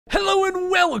Hello and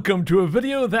welcome to a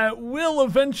video that will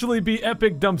eventually be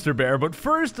Epic Dumpster Bear, but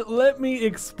first let me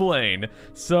explain.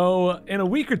 So in a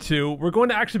week or two, we're going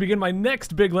to actually begin my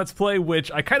next big Let's Play, which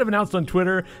I kind of announced on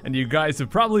Twitter, and you guys have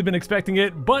probably been expecting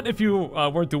it, but if you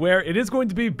weren't aware, it is going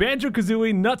to be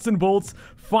Banjo-Kazooie Nuts and Bolts.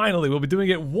 Finally, we'll be doing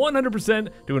it 100%,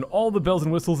 doing all the bells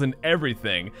and whistles and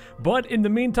everything. But in the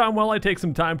meantime, while I take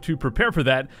some time to prepare for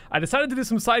that, I decided to do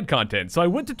some side content. So I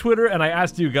went to Twitter and I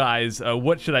asked you guys,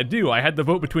 what should I do? I had the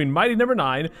vote between Mighty Number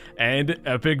 9 and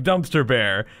Epic Dumpster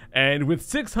Bear, and with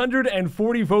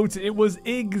 640 votes it was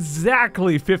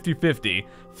exactly 50-50.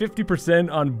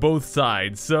 50% on both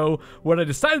sides. So what I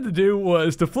decided to do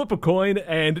was to flip a coin,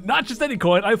 and not just any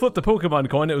coin, I flipped a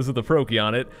Pokemon coin. It was with the Froakie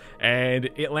on it, and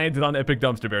it landed on Epic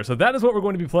Dumpster Bear. So that is what we're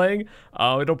going to be playing.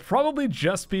 It'll probably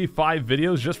just be 5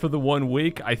 videos just for the 1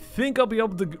 week. I think I'll be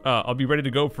able to, I'll be ready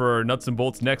to go for Nuts and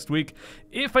Bolts next week.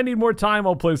 If I need more time,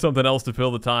 I'll play something else to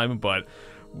fill the time, but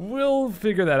we'll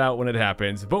figure that out when it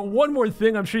happens. But one more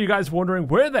thing, I'm sure you guys are wondering,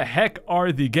 where the heck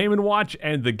are the Game & Watch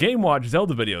and the Game Watch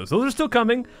Zelda videos? Those are still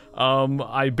coming.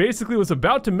 I basically was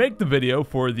about to make the video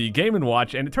for the Game &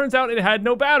 Watch, and it turns out it had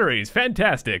no batteries.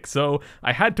 Fantastic. So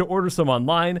I had to order some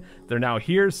online. They're now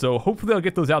here, so hopefully I'll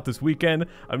get those out this weekend.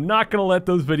 I'm not going to let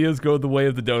those videos go the way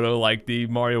of the dodo like the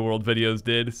Mario World videos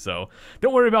did, so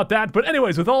don't worry about that. But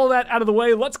anyways, with all of that out of the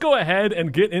way, let's go ahead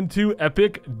and get into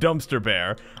Epic Dumpster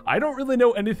Bear. I don't really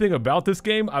know anything about this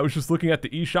game. I was just looking at the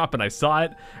eShop and I saw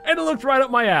it, and it looked right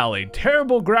up my alley.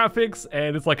 Terrible graphics,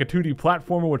 and it's like a 2D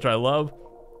platformer, which I love.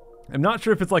 I'm not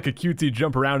sure if it's like a cutesy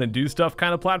jump around and do stuff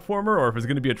kind of platformer, or if it's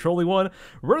going to be a trolly one.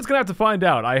 We're just going to have to find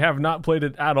out. I have not played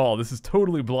it at all. This is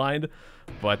totally blind.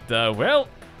 But, well,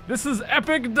 this is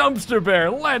Epic Dumpster Bear.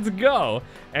 Let's go!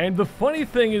 And the funny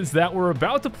thing is that we're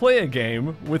about to play a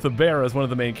game with a bear as one of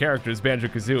the main characters,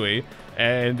 Banjo-Kazooie,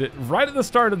 and right at the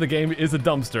start of the game is a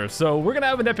dumpster. So we're going to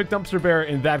have an Epic Dumpster Bear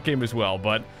in that game as well,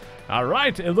 but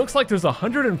alright, it looks like there's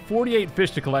 148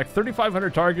 fish to collect,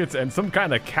 3,500 targets, and some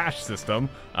kind of cash system.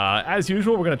 As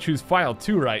usual, we're going to choose File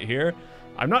 2 right here.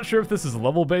 I'm not sure if this is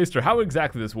level-based or how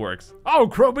exactly this works. Oh,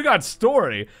 crap, we got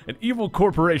story! An evil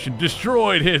corporation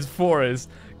destroyed his forest.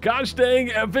 Gosh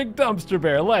dang, Epic Dumpster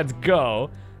Bear, let's go.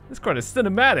 This card is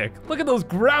cinematic. Look at those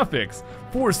graphics.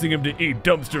 Forcing him to eat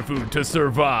dumpster food to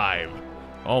survive.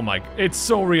 Oh my, it's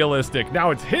so realistic.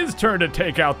 Now it's his turn to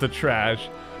take out the trash.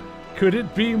 Could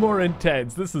it be more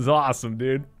intense? This is awesome,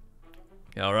 dude.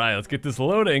 All right, let's get this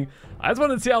loading. I just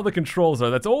wanted to see how the controls are.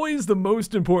 That's always the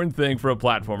most important thing for a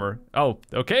platformer. Oh,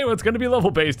 okay, well, it's going to be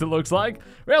level-based, it looks like.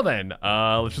 Well then,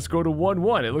 let's just go to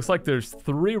 1-1. It looks like there's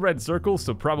 3 red circles,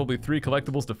 so probably 3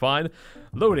 collectibles to find.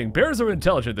 Loading. Bears are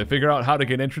intelligent. They figure out how to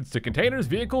gain entrance to containers,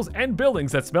 vehicles, and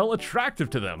buildings that smell attractive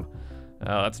to them.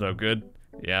 Oh, that's no good.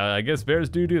 Yeah, I guess bears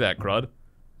do that, CRUD.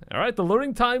 Alright, the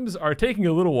loading times are taking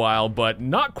a little while, but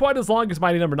not quite as long as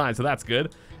Mighty Number 9, so that's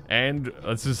good. And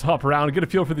let's just hop around and get a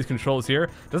feel for these controls here.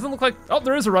 Doesn't look like... Oh,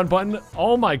 there is a run button.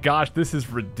 Oh my gosh, this is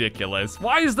ridiculous.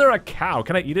 Why is there a cow?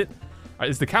 Can I eat it?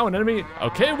 Is the cow an enemy?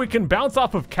 Okay, we can bounce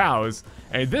off of cows.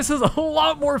 And this is a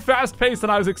lot more fast-paced than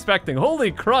I was expecting.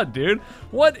 Holy crud, dude.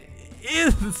 What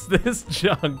is this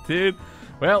junk, dude?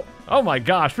 Well, oh my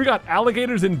gosh, we got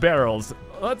alligators in barrels.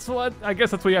 I guess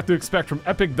that's what you have to expect from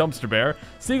Epic Dumpster Bear.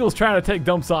 Seagulls trying to take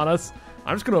dumps on us.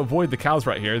 I'm just going to avoid the cows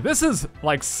right here. This is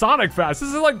like Sonic fast. This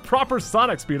is like proper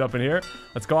Sonic speed up in here.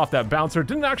 Let's go off that bouncer.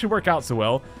 Didn't actually work out so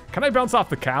well. Can I bounce off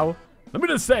the cow? Let me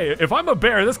just say, if I'm a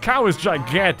bear, this cow is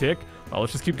gigantic. Well,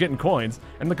 let's just keep getting coins.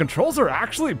 And the controls are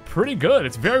actually pretty good.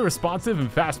 It's very responsive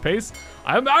and fast-paced.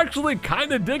 I'm actually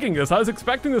kind of digging this. I was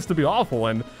expecting this to be awful,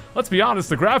 and let's be honest,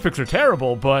 the graphics are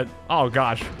terrible, but oh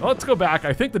gosh. Let's go back.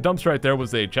 I think the dumpster right there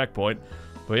was a checkpoint.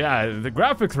 But yeah, the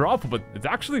graphics are awful, but it's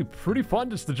actually pretty fun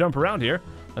just to jump around here.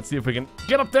 Let's see if we can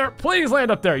get up there. Please land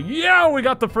up there. Yeah, we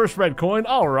got the first red coin.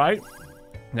 All right.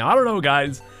 Now, I don't know,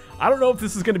 guys. I don't know if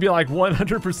this is going to be like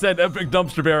 100% Epic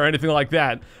Dumpster Bear or anything like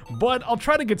that, but I'll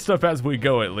try to get stuff as we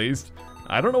go at least.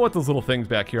 I don't know what those little things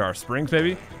back here are. Springs,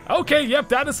 maybe? Okay, yep,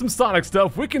 that is some Sonic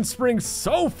stuff. We can spring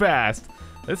so fast.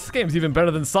 This game's even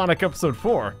better than Sonic Episode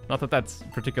 4. Not that that's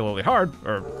particularly hard,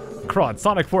 or CRUD,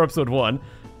 Sonic 4 Episode 1.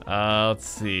 Let's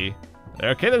see.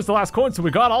 Okay, there's the last coin, so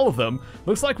we got all of them.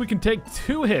 Looks like we can take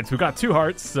 2 hits. We got 2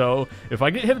 hearts, so if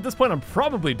I get hit at this point, I'm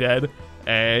probably dead.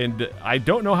 And I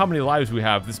don't know how many lives we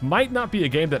have. This might not be a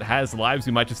game that has lives.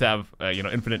 We might just have, you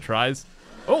know, infinite tries.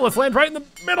 Oh, let's land right in the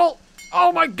middle.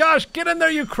 Oh my gosh, get in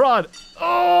there, you CRUD.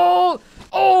 Oh,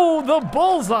 the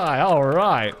bullseye. All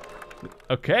right.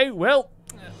 Okay, well,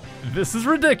 this is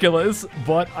ridiculous,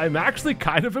 but I'm actually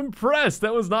kind of impressed.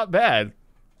 That was not bad.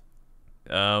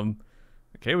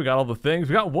 Okay, we got all the things.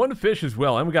 We got one fish as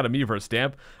well, and we got a Miiverse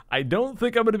stamp. I don't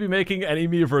think I'm going to be making any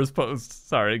Miiverse posts.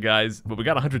 Sorry, guys. But we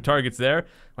got 100 targets there.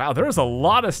 Wow, there's a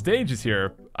lot of stages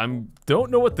here. I don't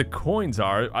know what the coins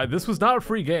are. This was not a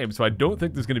free game, so I don't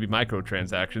think there's going to be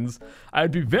microtransactions.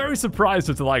 I'd be very surprised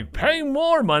if they're like, pay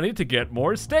more money to get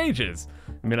more stages.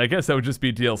 I mean, I guess that would just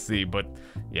be DLC, but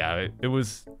yeah, it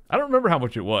was... I don't remember how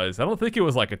much it was. I don't think it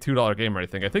was like a $2 game or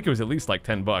anything. I think it was at least like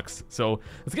 10 bucks. So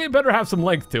this game better have some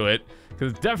length to it,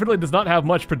 because it definitely does not have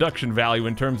much production value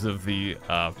in terms of the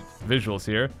visuals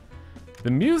here.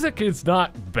 The music is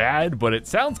not bad, but it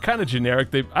sounds kind of generic.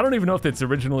 I don't even know if it's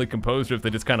originally composed or if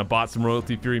they just kind of bought some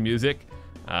royalty-free music.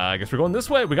 I guess we're going this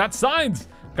way. We got signs.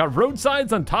 Got road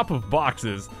signs on top of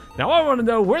boxes. Now I want to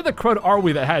know, where the crud are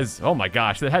we that has, oh my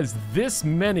gosh, that has this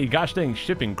many gosh dang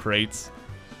shipping crates?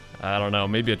 I don't know,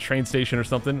 maybe a train station or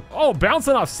something. Oh,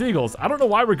 bouncing off seagulls. I don't know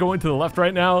why we're going to the left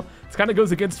right now. It kind of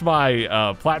goes against my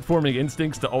platforming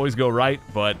instincts to always go right,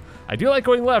 but I do like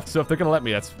going left, so if they're going to let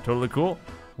me, that's totally cool.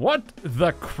 What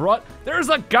the crud? There's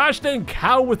a gosh dang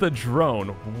cow with a drone.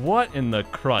 What in the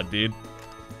crud, dude?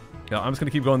 No, I'm just going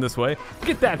to keep going this way.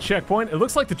 Get that checkpoint. It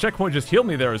looks like the checkpoint just healed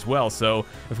me there as well, so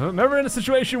if I'm ever in a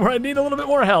situation where I need a little bit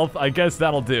more health, I guess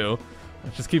that'll do.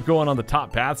 Let's just keep going on the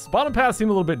top paths. Bottom paths seem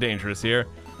a little bit dangerous here.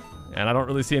 And I don't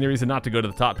really see any reason not to go to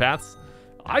the top paths.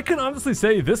 I can honestly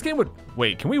say this game would...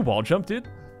 Wait, can we wall jump, dude?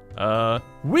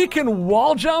 We can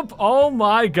wall jump? Oh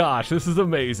my gosh, this is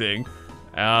amazing.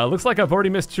 Looks like I've already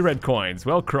missed 2 red coins.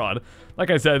 Well, crud.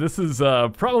 Like I said, this is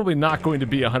probably not going to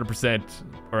be 100%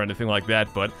 or anything like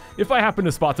that, but if I happen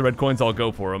to spot the red coins, I'll go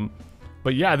for them.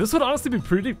 But yeah, this would honestly be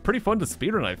pretty fun to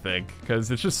speedrun, I think, because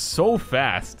it's just so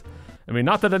fast. I mean,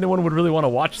 not that anyone would really want to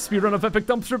watch a speedrun of Epic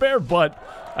Dumpster Bear, but,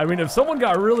 I mean, if someone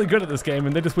got really good at this game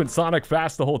and they just went Sonic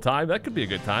fast the whole time, that could be a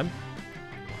good time.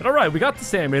 But alright, we got the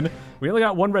salmon. We only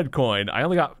got 1 red coin. I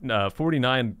only got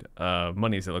 49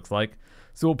 monies, it looks like.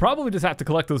 So we'll probably just have to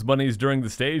collect those monies during the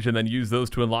stage and then use those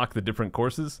to unlock the different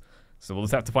courses. So we'll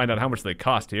just have to find out how much they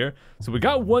cost here. So we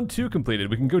got 1-2 completed.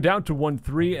 We can go down to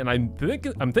 1-3, and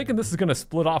I'm thinking this is going to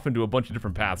split off into a bunch of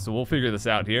different paths, so we'll figure this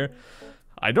out here.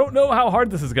 I don't know how hard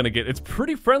this is going to get. It's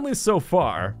pretty friendly so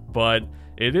far, but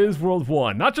it is World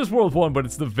 1. Not just World 1, but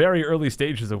it's the very early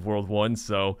stages of World 1,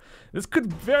 so this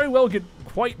could very well get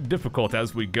quite difficult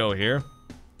as we go here.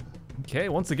 Okay,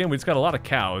 once again, we just got a lot of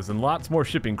cows and lots more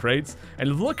shipping crates.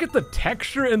 And look at the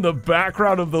texture in the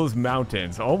background of those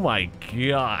mountains. Oh my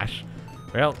gosh.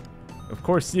 Well, of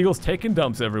course, seagulls taking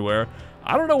dumps everywhere.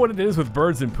 I don't know what it is with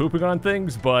birds and pooping on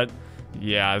things, but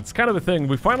yeah, it's kind of a thing.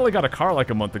 We finally got a car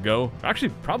like a month ago. Actually,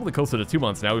 probably closer to 2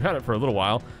 months now. We've had it for a little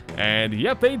while. And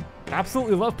yep, they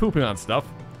absolutely love pooping on stuff.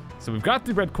 So we've got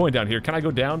the red coin down here. Can I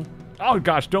go down? Oh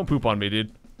gosh, don't poop on me,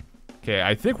 dude. Okay,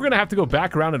 I think we're gonna have to go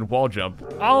back around and wall jump.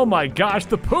 Oh my gosh,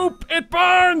 the poop! It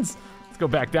burns! Let's go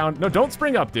back down. No, don't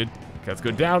spring up, dude. Okay, let's go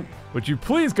down. Would you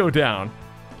please go down?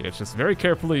 Okay, let's just very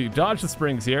carefully dodge the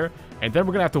springs here. And then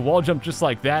we're gonna have to wall jump just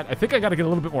like that. I think I gotta get a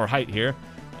little bit more height here.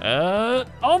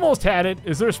 Almost had it.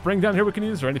 Is there a spring down here we can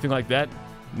use or anything like that?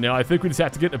 No, I think we just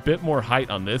have to get a bit more height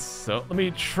on this. So let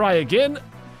me try again.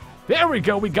 There we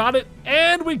go, we got it,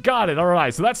 and we got it. All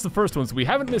right, so that's the first one. So we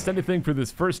haven't missed anything for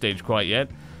this first stage quite yet.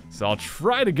 So I'll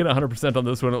try to get 100% on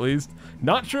this one at least.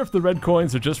 Not sure if the red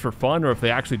coins are just for fun or if they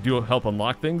actually do help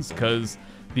unlock things, because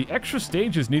the extra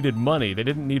stages needed money. They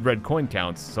didn't need red coin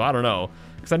counts, so I don't know.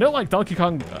 Because I know like Donkey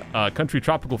Kong Country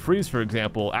Tropical Freeze, for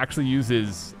example, actually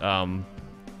uses...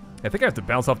 I think I have to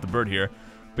bounce off the bird here.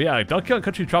 But yeah, Donkey Kong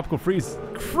Country Tropical Freeze...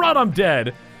 Crud, I'm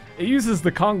dead! It uses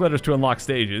the Kong letters to unlock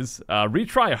stages.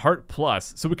 Retry Heart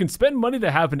Plus. So we can spend money to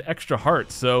have an extra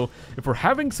heart. So if we're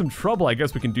having some trouble, I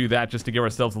guess we can do that just to give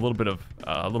ourselves a little bit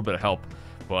of help.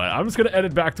 But I'm just going to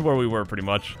edit back to where we were pretty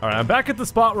much. All right, I'm back at the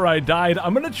spot where I died.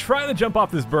 I'm going to try to jump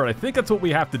off this bird. I think that's what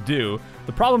we have to do.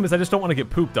 The problem is I just don't want to get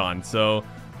pooped on. So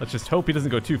let's just hope he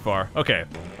doesn't go too far. Okay.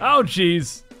 Oh,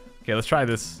 jeez. Okay, let's try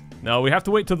this. No, we have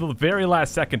to wait till the very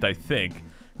last second, I think.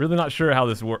 Really not sure how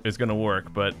this is going to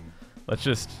work, but let's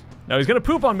just... No, he's going to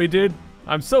poop on me, dude.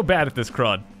 I'm so bad at this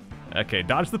crud. Okay,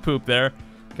 dodge the poop there.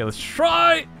 Okay, let's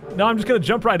try. No, I'm just going to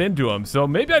jump right into him. So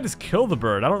maybe I just kill the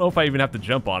bird. I don't know if I even have to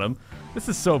jump on him. This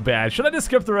is so bad. Should I just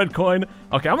skip the red coin?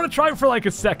 Okay, I'm going to try it for like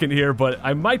a second here, but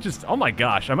I might just... Oh my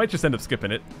gosh, I might just end up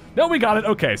skipping it. No, we got it.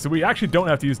 Okay, so we actually don't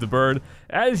have to use the bird.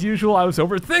 As usual, I was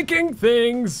overthinking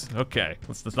things. Okay,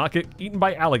 let's not get eaten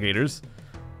by alligators.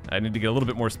 I need to get a little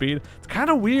bit more speed. It's kind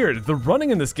of weird. The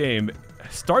running in this game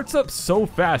starts up so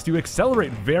fast. You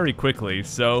accelerate very quickly.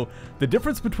 So the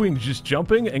difference between just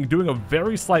jumping and doing a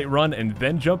very slight run and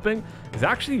then jumping is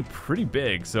actually pretty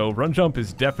big. So run jump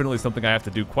is definitely something I have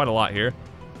to do quite a lot here.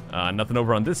 Nothing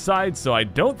over on this side, so I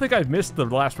don't think I've missed the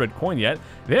last red coin yet.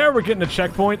 There, we're getting a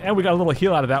checkpoint, and we got a little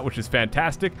heal out of that, which is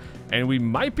fantastic. And we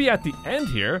might be at the end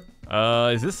here.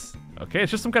 Is this... Okay,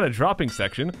 it's just some kind of dropping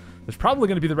section. There's probably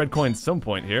going to be the red coin at some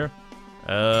point here.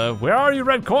 Where are you,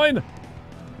 red coin?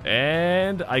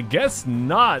 And I guess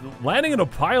not. Landing in a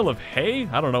pile of hay?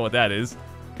 I don't know what that is.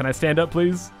 Can I stand up,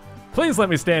 please? Please let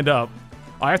me stand up.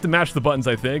 I have to mash the buttons,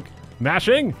 I think.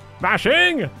 Mashing!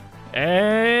 Mashing!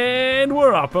 And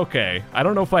we're up. Okay. I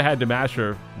don't know if I had to mash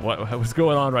or what was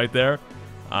going on right there.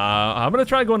 I'm going to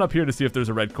try going up here to see if there's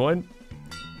a red coin.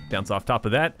 Bounce off top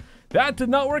of that. That did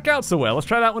not work out so well. Let's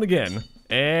try that one again.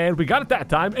 And we got it that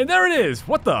time. And there it is.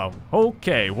 What the?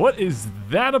 Okay. What is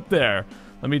that up there?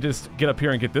 Let me just get up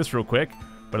here and get this real quick.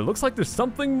 But it looks like there's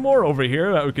something more over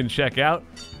here that we can check out.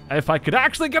 If I could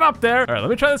actually get up there. All right, let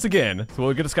me try this again. So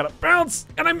we just gotta bounce.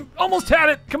 And I almost had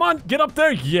it. Come on, get up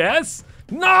there. Yes.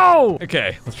 No!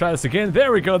 Okay, let's try this again.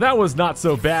 There we go. That was not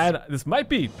so bad. This might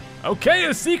be... Okay,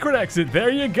 a secret exit. There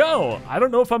you go. I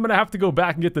don't know if I'm going to have to go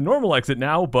back and get the normal exit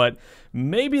now, but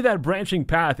maybe that branching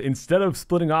path, instead of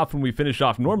splitting off when we finish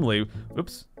off normally...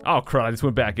 Oops. Oh, crud. I just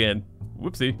went back in.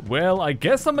 Whoopsie. Well, I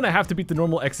guess I'm going to have to beat the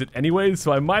normal exit anyways,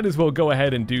 so I might as well go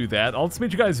ahead and do that. I'll just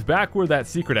meet you guys back where that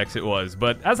secret exit was.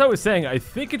 But as I was saying, I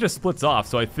think it just splits off,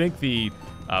 so I think the...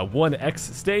 1X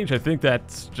stage, I think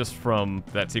that's just from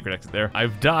that secret exit there.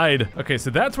 I've died. Okay, so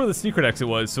that's where the secret exit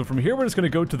was. So from here, we're just going to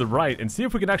go to the right and see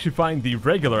if we can actually find the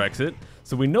regular exit.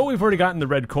 So we know we've already gotten the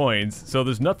red coins, so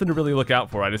there's nothing to really look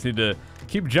out for. I just need to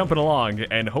keep jumping along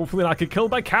and hopefully not get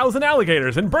killed by cows and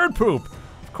alligators and bird poop.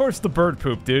 Of course, the bird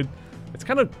poop, dude. It's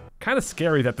kind of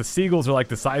scary that the seagulls are like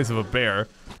the size of a bear.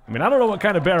 I mean, I don't know what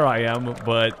kind of bear I am,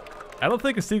 but I don't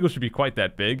think a seagull should be quite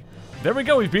that big. There we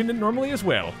go, we've beaten it normally as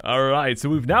well. Alright, so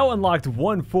we've now unlocked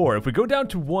 1-4. If we go down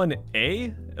to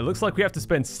 1A, it looks like we have to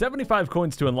spend 75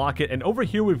 coins to unlock it, and over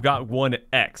here we've got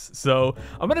 1X. So,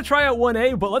 I'm gonna try out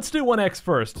 1A, but let's do 1X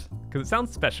first, because it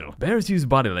sounds special. Bears use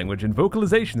body language and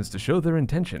vocalizations to show their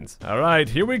intentions. Alright,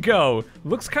 here we go.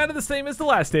 Looks kind of the same as the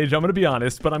last stage, I'm gonna be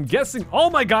honest, but I'm guessing... Oh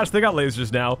my gosh, they got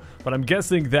lasers now. But I'm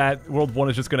guessing that World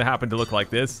 1 is just gonna happen to look like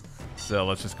this. So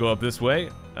let's just go up this way.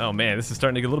 Oh man, this is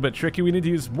starting to get a little bit tricky. We need to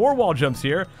use more wall jumps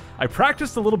here. I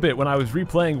practiced a little bit when I was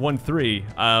replaying 1-3.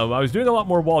 I was doing a lot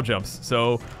more wall jumps,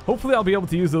 so hopefully I'll be able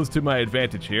to use those to my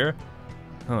advantage here.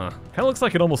 Huh. Kind of looks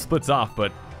like it almost splits off,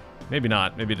 but maybe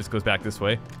not. Maybe it just goes back this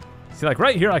way. See, like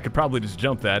right here, I could probably just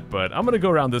jump that, but I'm going to go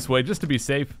around this way just to be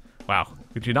safe. Wow,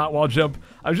 could you not wall jump?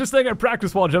 I was just saying I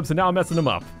practiced wall jumps, and now I'm messing them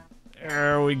up.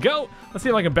 There we go. Let's see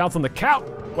if I can bounce on the cow.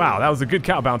 Wow, that was a good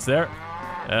cow bounce there.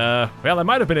 Well, I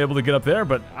might have been able to get up there,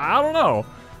 but I don't know.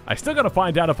 I still gotta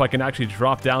find out if I can actually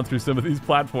drop down through some of these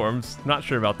platforms. Not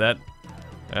sure about that.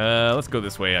 Let's go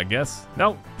this way, I guess.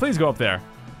 No, please go up there.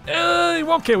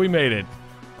 Okay, we made it.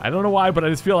 I don't know why, but I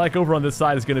just feel like over on this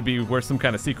side is gonna be where some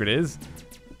kind of secret is.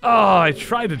 Oh, I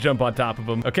tried to jump on top of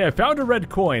him. Okay, I found a red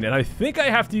coin, and I think I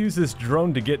have to use this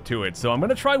drone to get to it. So I'm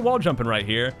gonna try wall jumping right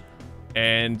here.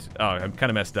 And, oh, I'm kind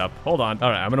of messed up. Hold on. All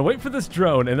right, I'm gonna wait for this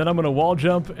drone, and then I'm gonna wall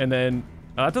jump, and then...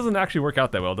 that doesn't actually work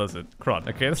out that well, does it? CRUD.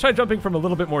 Okay, let's try jumping from a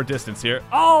little bit more distance here.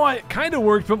 Oh, it kind of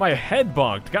worked, but my head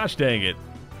bonked. Gosh dang it.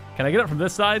 Can I get it from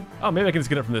this side? Oh, maybe I can just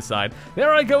get it from this side.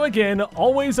 There I go again,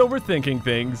 always overthinking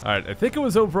things. All right, I think it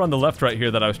was over on the left right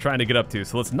here that I was trying to get up to,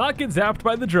 so let's not get zapped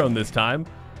by the drone this time.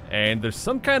 And there's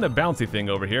some kind of bouncy thing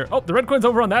over here. Oh, the red coin's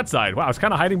over on that side. Wow, I was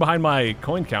kind of hiding behind my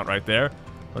coin count right there.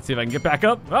 Let's see if I can get back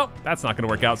up. Oh, that's not going to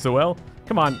work out so well.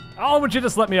 Come on. Oh, would you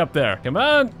just let me up there? Come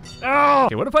on. Oh.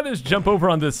 Okay, what if I just jump over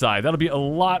on this side? That'll be a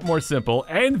lot more simple.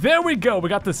 And there we go. We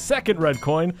got the second red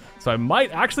coin. So I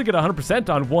might actually get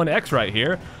 100% on 1X right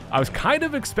here. I was kind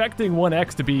of expecting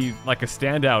 1X to be like a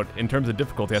standout in terms of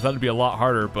difficulty. I thought it'd be a lot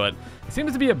harder, but it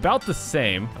seems to be about the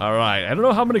same. All right. I don't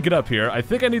know how I'm going to get up here. I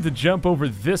think I need to jump over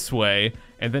this way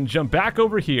and then jump back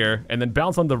over here and then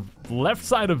bounce on the left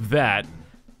side of that.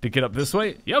 To get up this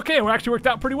way. Yeah, okay, it actually worked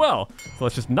out pretty well. So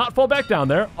let's just not fall back down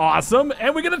there. Awesome.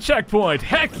 And we get a checkpoint.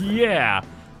 Heck yeah.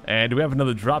 And do we have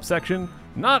another drop section?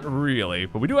 Not really,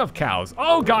 but we do have cows.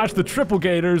 Oh gosh, the triple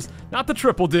gators. Not the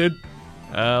triple, dude.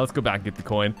 Let's go back and get the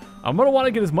coin. I'm gonna want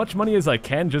to get as much money as I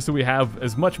can just so we have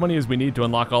as much money as we need to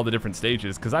unlock all the different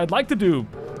stages. Because I'd like to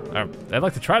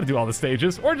try to do all the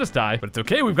stages or just die. But it's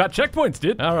okay, we've got checkpoints,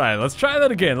 dude. All right, let's try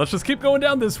that again. Let's just keep going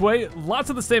down this way. Lots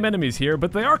of the same enemies here,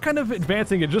 but they are kind of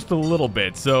advancing it just a little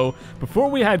bit. So before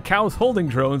we had cows holding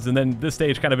drones, and then this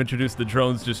stage kind of introduced the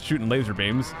drones just shooting laser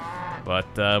beams.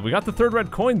 But we got the third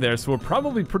red coin there, so we're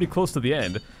probably pretty close to the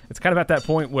end. it's kind of at that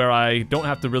point where I don't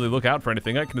have to really look out for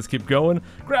anything. I can just keep going,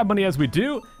 grab money as we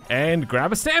do, and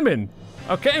grab a salmon.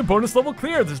 Okay, bonus level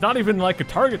clear. There's not even like a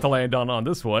target to land on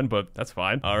this one, but that's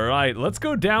fine. All right, let's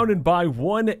go down and buy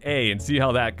 1A and see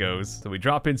how that goes. So we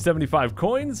drop in 75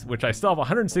 coins, which I still have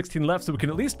 116 left, so we can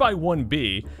at least buy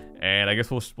 1B. And I guess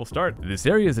we'll start. This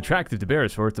area is attractive to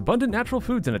bears for its abundant natural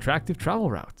foods and attractive travel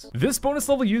routes. This bonus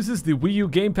level uses the Wii U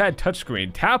gamepad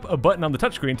touchscreen. Tap a button on the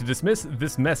touchscreen to dismiss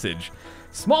this message.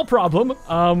 Small problem,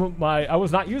 I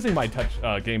was not using my touch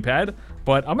gamepad,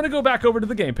 but I'm gonna go back over to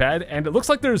the gamepad, and it looks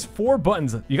like there's 4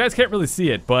 buttons. You guys can't really see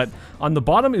it, but on the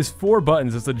bottom is 4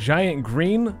 buttons. It's a giant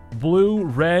green, blue,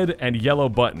 red, and yellow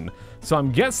button. So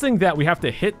I'm guessing that we have to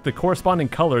hit the corresponding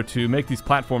color to make these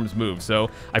platforms move.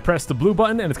 So I press the blue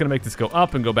button, and it's gonna make this go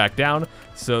up and go back down.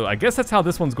 So I guess that's how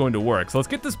this one's going to work. So let's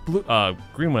get this blue,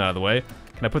 green one out of the way.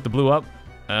 Can I put the blue up?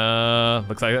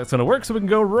 Looks like that's gonna work, so we can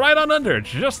go right on under,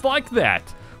 just like that.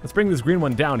 Let's bring this green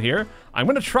one down here. I'm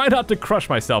gonna try not to crush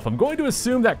myself. I'm going to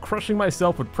assume that crushing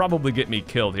myself would probably get me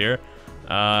killed here.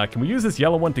 Can we use this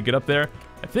yellow one to get up there?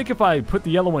 I think if I put the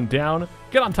yellow one down,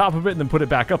 get on top of it, and then put it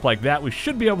back up like that, we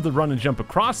should be able to run and jump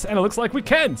across, and it looks like we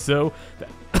can, so...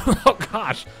 oh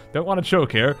gosh, don't want to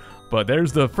choke here, but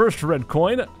there's the first red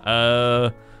coin.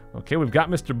 Okay, we've got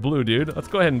Mr. Blue Dude. Let's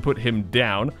go ahead and put him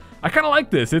down. I kind of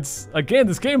like this. It's, again,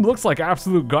 this game looks like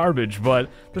absolute garbage, but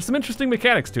there's some interesting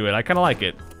mechanics to it. I kind of like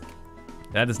it.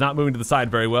 That is not moving to the side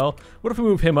very well. What if we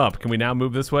move him up? Can we now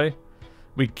move this way?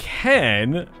 We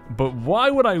can, but why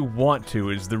would I want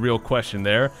to is the real question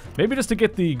there. Maybe just to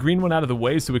get the green one out of the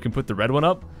way so we can put the red one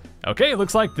up. Okay, it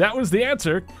looks like that was the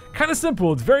answer. Kind of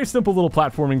simple. It's very simple little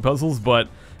platforming puzzles, but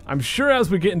I'm sure as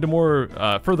we get into more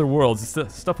further worlds,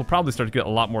 this stuff will probably start to get a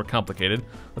lot more complicated.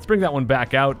 Let's bring that one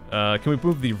back out. Can we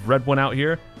move the red one out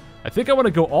here? I think I want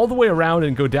to go all the way around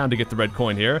and go down to get the red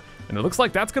coin here. And it looks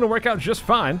like that's going to work out just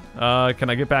fine. Can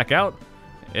I get back out?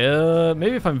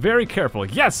 Maybe if I'm very careful.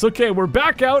 Yes, okay, we're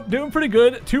back out, doing pretty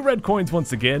good. 2 red coins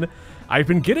once again. I've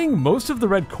been getting most of the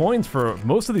red coins for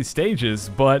most of these stages,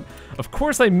 but of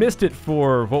course I missed it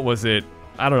for, what was it?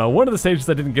 I don't know, one of the stages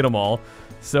I didn't get them all.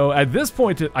 So at this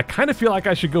point, I kind of feel like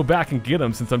I should go back and get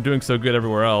them since I'm doing so good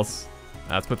everywhere else.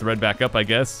 Let's put the red back up, I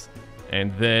guess.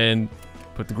 And then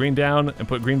put the green down and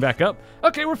put green back up.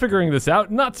 Okay, we're figuring this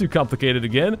out. Not too complicated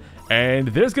again. And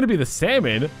there's going to be the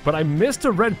salmon, but I missed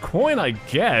a red coin, I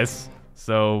guess.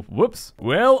 So, whoops.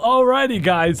 Well, alrighty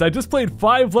guys, I just played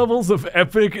 5 levels of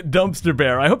Epic Dumpster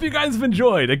Bear. I hope you guys have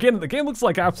enjoyed. Again, the game looks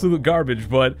like absolute garbage,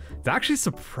 but it's actually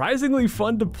surprisingly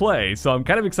fun to play. So I'm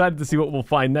kind of excited to see what we'll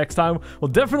find next time.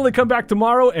 We'll definitely come back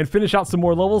tomorrow and finish out some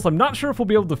more levels. I'm not sure if we'll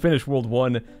be able to finish World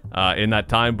 1 in that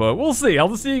time, but we'll see.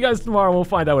 I'll see you guys tomorrow and we'll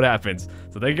find out what happens.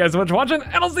 So thank you guys so much for watching,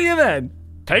 and I'll see you then.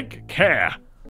 Take care.